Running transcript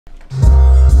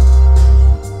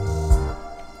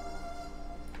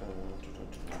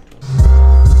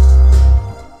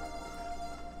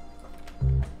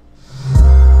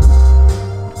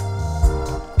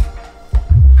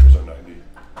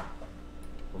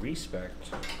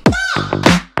respect.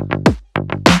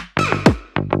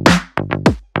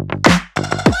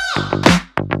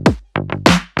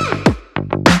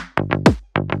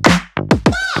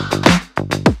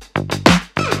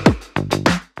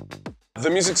 The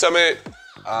Music Summit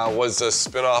was a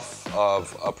spin-off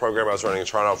of a program I was running in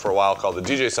Toronto for a while called the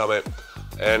DJ Summit,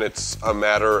 and it's a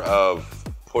matter of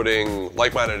putting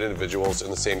like-minded individuals in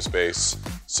the same space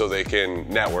so they can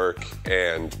network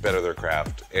and better their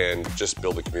craft and just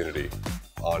build a community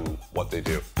on what they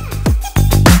do.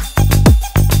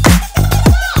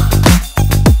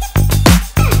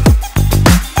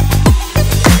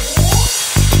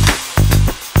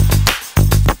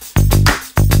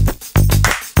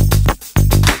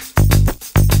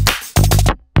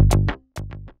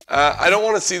 I don't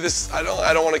want to see this. I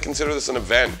don't want to consider this an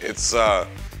event. It's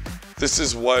this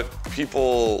is what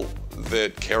people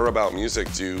that care about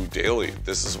music do daily.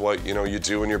 This is what you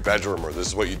do in your bedroom, or this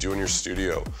is what you do in your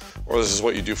studio, or this is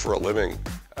what you do for a living.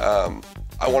 I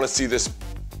want to see this.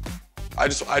 I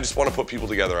just want to put people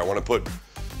together. I want to put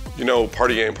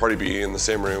party A and party B in the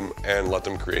same room and let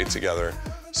them create together.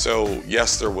 So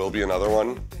yes, there will be another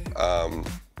one.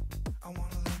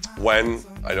 When,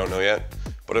 I don't know yet,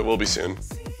 but it will be soon.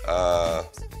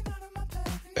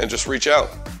 And just reach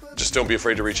out. Just don't be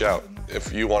afraid to reach out.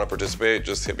 If you want to participate,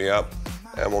 just hit me up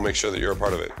and we'll make sure that you're a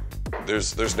part of it.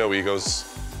 There's no egos.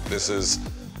 This is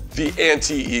the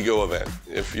anti-ego event.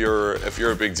 If you're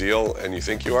a big deal and you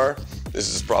think you are,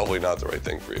 this is probably not the right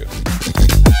thing for you.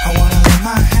 I wanna lay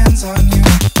my hands on you.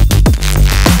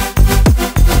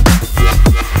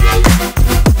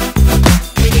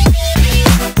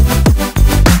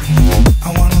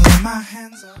 I wanna lay my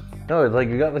hands on you. No, it's like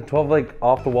you got like 12 like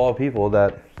off the wall people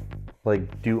that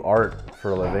like do art for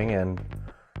a living and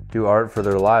do art for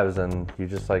their lives, and you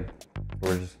just like,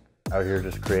 we're just out here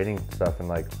just creating stuff and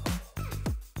like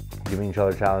giving each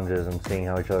other challenges and seeing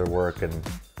how each other work and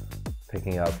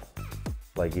picking up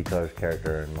like each other's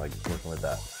character and like working with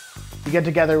that. You get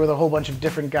together with a whole bunch of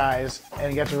different guys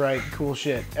and get to write cool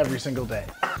shit every single day.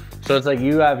 So it's like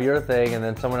you have your thing and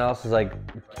then someone else is like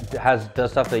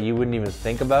does stuff that you wouldn't even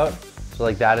think about. So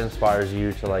like that inspires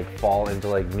you to like fall into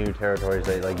like new territories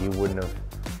that like you wouldn't have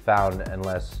found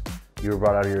unless you were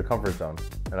brought out of your comfort zone.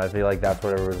 And I feel like that's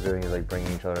what everyone's doing, is like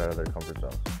bringing each other out of their comfort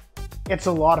zones. It's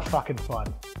a lot of fucking fun.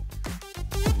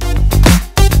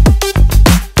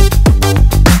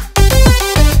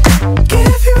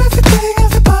 Give you everything,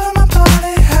 every part of my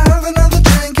body. Have another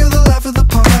drink, you're the life of the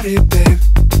party, babe.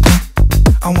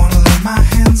 I wanna lay my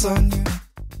hands on you.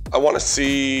 I want to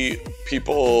see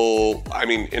people,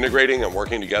 integrating and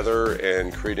working together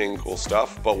and creating cool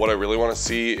stuff. But what I really want to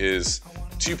see is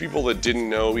two people that didn't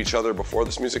know each other before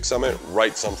this music summit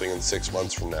write something in 6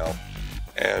 months from now.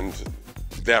 And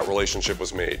that relationship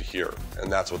was made here.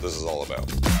 And that's what this is all about.